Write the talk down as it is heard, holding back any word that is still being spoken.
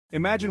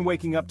Imagine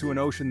waking up to an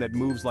ocean that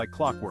moves like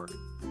clockwork.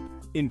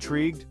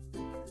 Intrigued?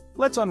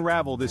 Let's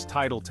unravel this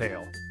tidal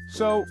tale.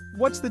 So,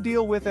 what's the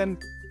deal with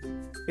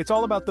It's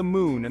all about the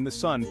moon and the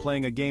sun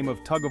playing a game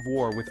of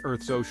tug-of-war with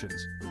Earth's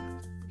oceans.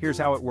 Here's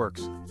how it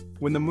works.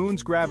 When the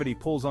moon's gravity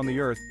pulls on the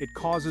Earth, it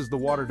causes the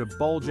water to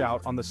bulge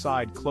out on the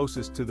side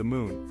closest to the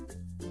moon.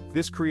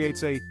 This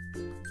creates a...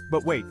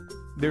 But wait,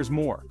 there's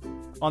more.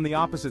 On the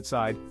opposite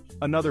side,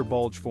 another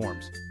bulge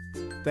forms.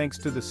 Thanks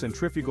to the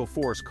centrifugal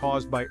force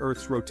caused by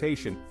Earth's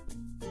rotation.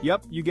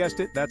 Yep, you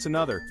guessed it, that's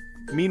another.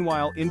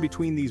 Meanwhile, in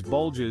between these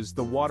bulges,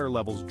 the water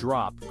levels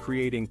drop,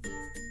 creating...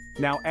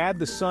 Now add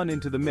the sun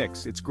into the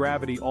mix. Its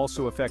gravity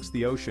also affects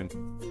the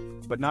ocean,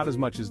 but not as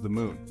much as the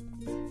moon.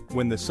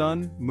 When the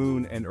sun,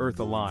 moon, and Earth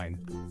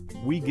align,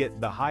 we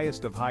get the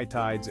highest of high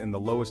tides and the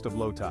lowest of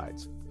low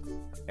tides.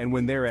 And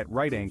when they're at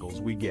right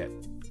angles, we get,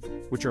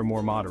 which are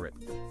more moderate.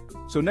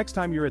 So next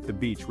time you're at the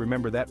beach,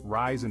 remember that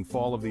rise and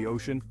fall of the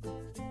ocean?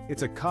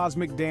 It's a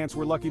cosmic dance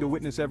we're lucky to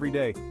witness every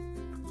day.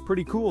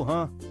 Pretty cool,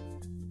 huh?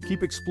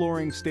 Keep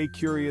exploring, stay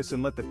curious,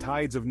 and let the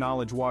tides of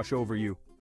knowledge wash over you.